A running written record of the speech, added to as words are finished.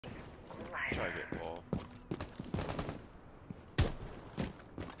Try to get ball.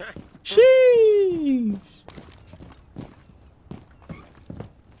 Sheesh.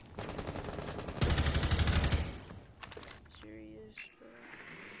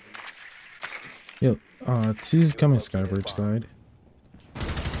 Yo, two's coming Skybridge side.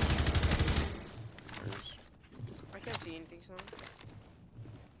 I can't see anything, son.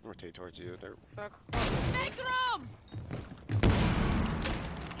 Rotate towards you. They're Make room!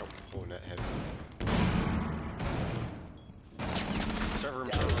 pulling that heavy. Server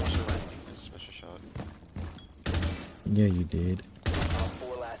room. Special shot. Yeah, you did.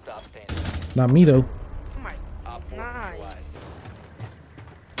 Four last stop standing. Not me though. Oh my. Nice.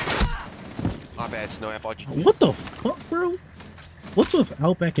 My bad, Snow. I thought you. What the fuck, bro? What's with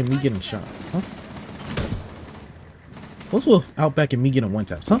Outback and me getting shot, huh? What's with Outback and me getting one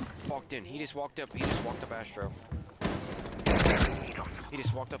taps, huh? Walked in. He just walked up. Astro. He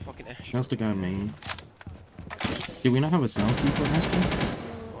just walked up fucking Astro. That's the guy main. Did we not have a sound key for Astro?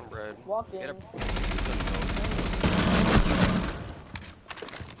 One red. Walk in.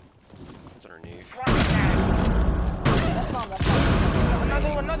 It's underneath. Another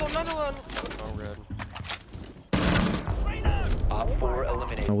one. No red. Op 4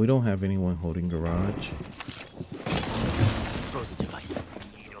 eliminated. No, we don't have anyone holding garage. Frozen device.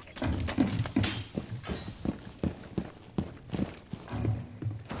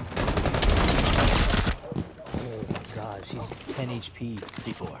 Oh my god, she's 10 HP.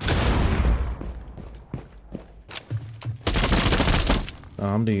 C4.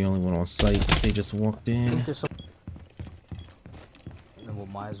 I'm the only one on site. They just walked I think in. there's some... And well,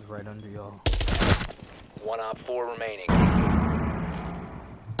 Maya's right under y'all. One Op 4 remaining.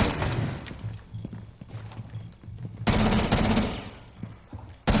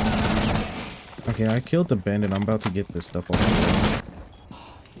 Okay, I killed the bandit. I'm about to get this stuff off.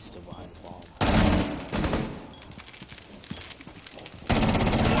 He's still behind the bomb.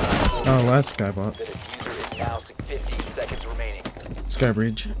 Oh, last skybot. The diffuser is now 15 seconds remaining.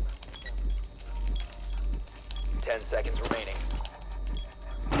 Skybridge. 10 seconds remaining.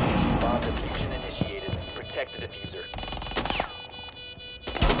 Bomb diffusion initiated. Protect the diffuser.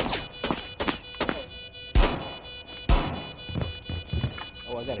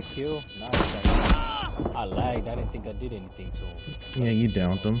 Oh, I got a kill? Nice. I lagged. I didn't think I did anything to him. Yeah, you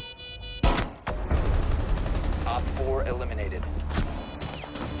downed them. Op 4 eliminated.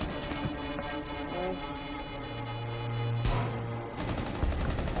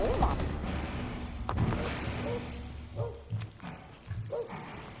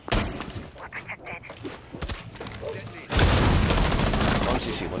 One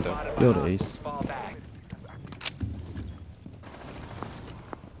CC window. Build ace. Fall back.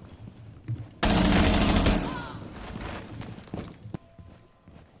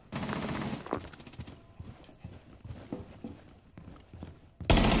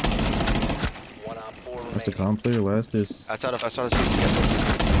 One Op 4 remaining. That's the comp player. Last is Outside of CC.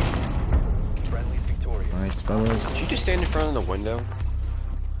 Friendly's victorious. nice, fellas. Did you just stand in front of the window?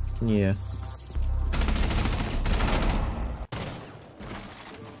 Yeah.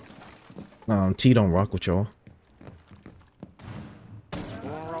 T don't rock with y'all.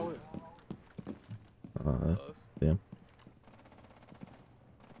 Them.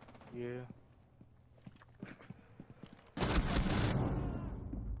 Yeah.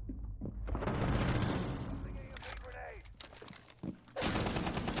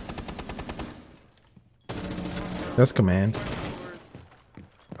 That's command.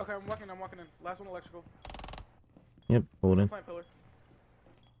 Okay, I'm walking in. Last one electrical. Yep, holding. Plant pillar.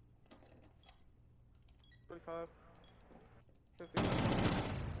 35. 50.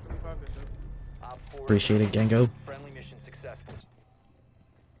 75 bishop. Op 4 Appreciate it, Gango. friendly mission successful.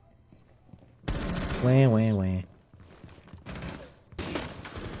 Wah.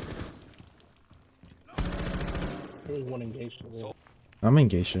 There's one engaged. I'm in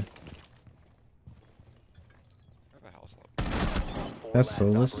Geisha. I have a house up. Four That's last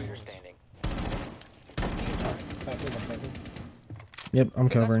soulless. operator standing. Yep, I'm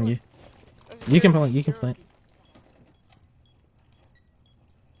covering you. You can plant. You can plant.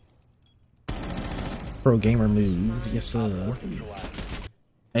 Pro gamer move, yes sir.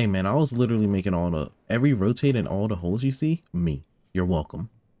 Hey man, I was literally making all the every rotate and all the holes you see. Me, you're welcome.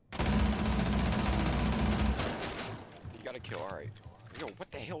 You gotta kill. All right. Yo, what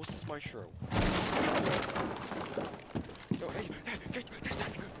the hell is this maestro? Yo, hey.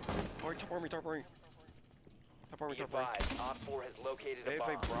 Alright, top army. Top army. Be advised, Op 4 has located They a have bomb.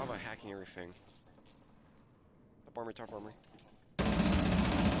 like Brava hacking everything. Top army.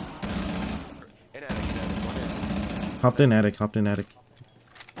 In attic. Hopped in attic.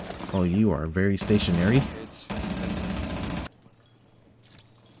 Oh, you are very stationary.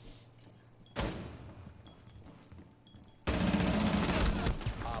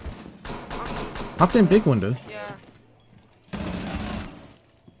 Hopped in big window. Yeah.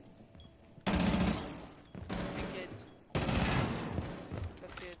 Hey kids.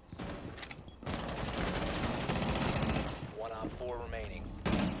 That's kids. 1 op 4 remaining.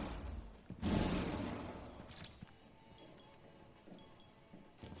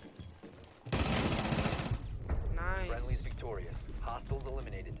 Nice. Friendly's victorious. Hostiles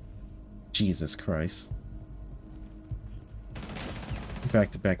eliminated. Jesus Christ.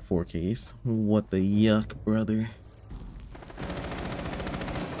 Back-to-back 4Ks. What the yuck, brother.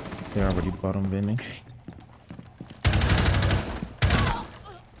 They already bottom bending.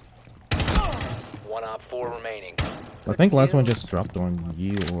 One op 4 remaining. I think last one just dropped on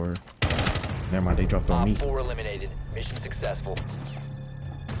you, or never mind, they dropped on Op me. 4 eliminated. Mission successful.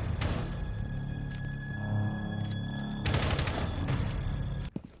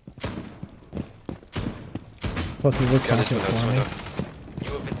 Fuck you, what Got this content window, flying? You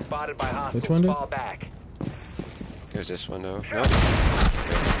have been spotted by hostiles. Which window? Fall back. There's this window. No.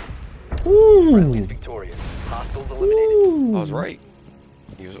 Friendly's Ooh! victorious. Hostiles eliminated. I was right.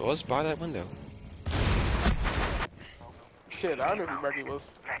 He was by that window. Shit, I knew who Becky was.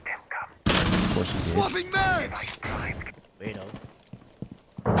 Of course you did. Wait, no.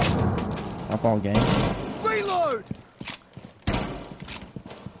 I fall game. Reload!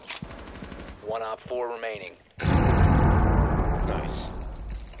 1 op 4 remaining. Nice.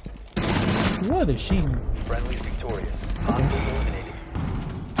 What is she? Friendly's victorious. Hostiles eliminated.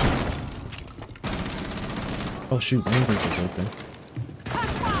 Oh shoot, Rainbird is open.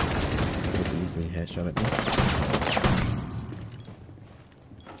 Could easily headshot at me.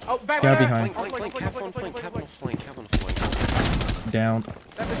 Oh, back Down back, behind. back. Flank, cap on flank, cap on flank, cap on flank. Down.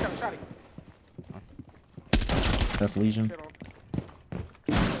 That bitch got a shotty. That's Legion. Shit on.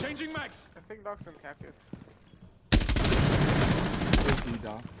 Changing max! I think Doc's in captive. Where's the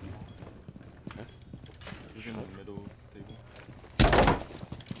doc? He's in the middle table.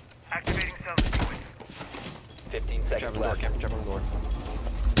 Activating self-decoy. 15 Cap seconds on door, left. cap on door.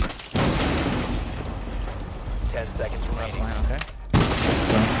 10 seconds remaining. Okay.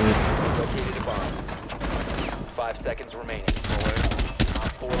 Sounds good. Located a bomb. 5 seconds remaining.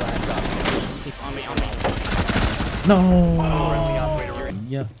 Op 4 last op. On me. No! Friendly operator.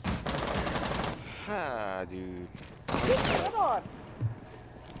 Yeah. Ha, dude. Hold on.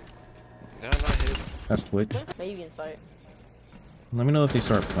 Did I not hit? That's Twitch. Maybe inside. Let me know if they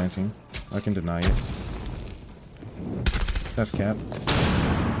start planting. I can deny it. That's Cap.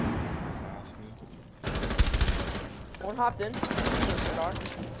 One hopped in.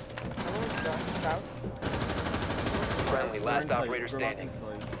 Friendly last operator standing.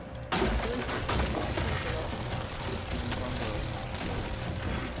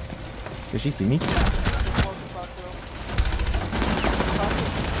 Did she see me? 1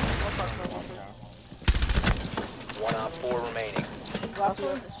 op 4 remaining. Last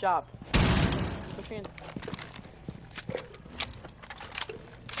one is shop. Push in.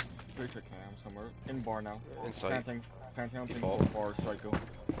 There's a cam somewhere. In bar now. Inside. Planting on Default. bar, strike go.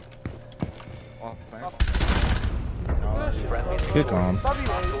 Off plant. Friendly Good comms.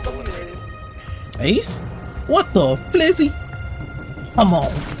 hostiles eliminated. Ace? What the flizzy? Come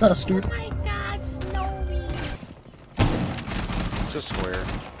on, custard. Oh my god, Snowy. It's a square.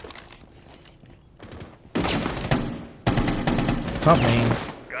 Top main.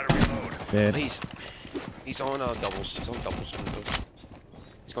 Gotta reload. Dead. He's on doubles. He's on doubles.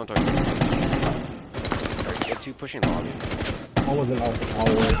 He's going to get two pushing lobby. What was it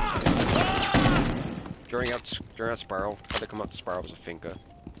always? During out spiral. About to come up to spiral was a finka.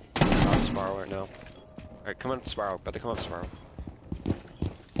 Out of spiral right now. Alright, come up to spiral. About to come up to spiral.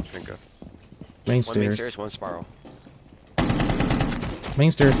 Finka. Main One main stairs. stairs, one spiral.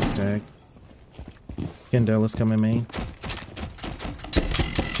 Main stairs is tagged. Kendall is coming main.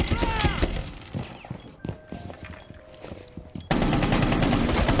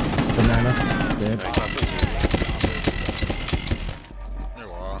 Banana. Dead. Nice, up to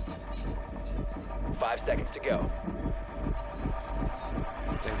 5 seconds to go.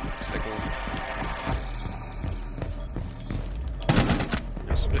 Second.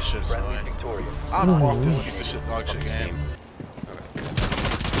 This shit's Friendly annoying. victorious. I'll walk this piece of shit dog shit game.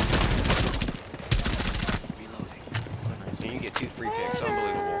 And you get 2 free picks.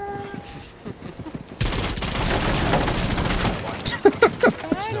 Unbelievable.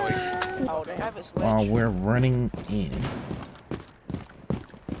 Oh, they have a switch. While we're running in.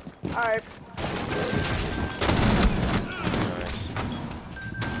 Alright.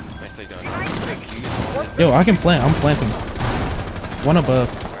 Nice they done? Yo, I can plant. I'm planting. One above.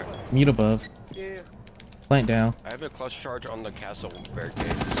 Mute above. Yeah. Plant down. I have a clutch charge on the castle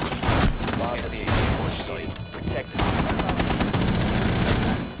barricade. Bomb to the AT site. Protect it.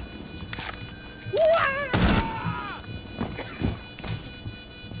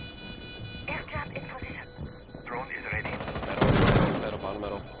 Drone is ready. Metal, bottom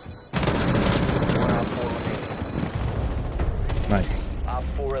metal. One Op 4 remaining. Nice. Op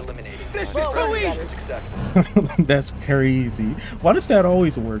 4 eliminated. Whoa, wait. Successful. That's crazy. Why does that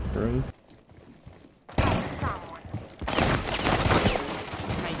always work, bro?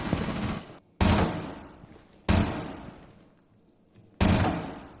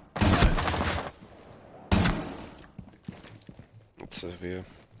 It's a view.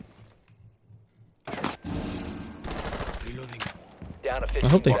 Down to 15 I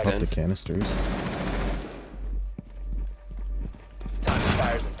hope they seconds. pop the canisters. Time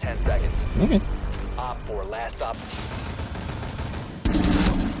expires in 10 seconds. Okay. Op 4, last op.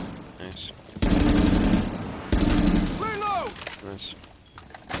 Nice. Reload! Nice.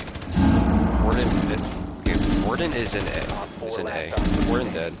 Warden, okay, Warden is in A. Is in A.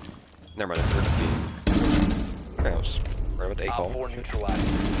 Warden dead. Never mind, it's B. Okay, I'll just run with A Op call. 4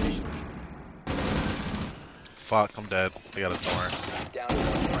 neutralized. Fuck, I'm dead. They got a door. Down to 1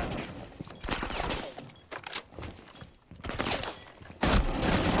 friendly.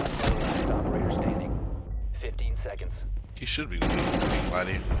 Last operator standing. 15 seconds. He should be weak,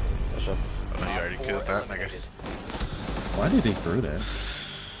 buddy. What's up? I know you already Op 4 killed that nigga. eliminated. Why did they throw that?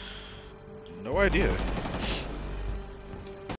 No idea.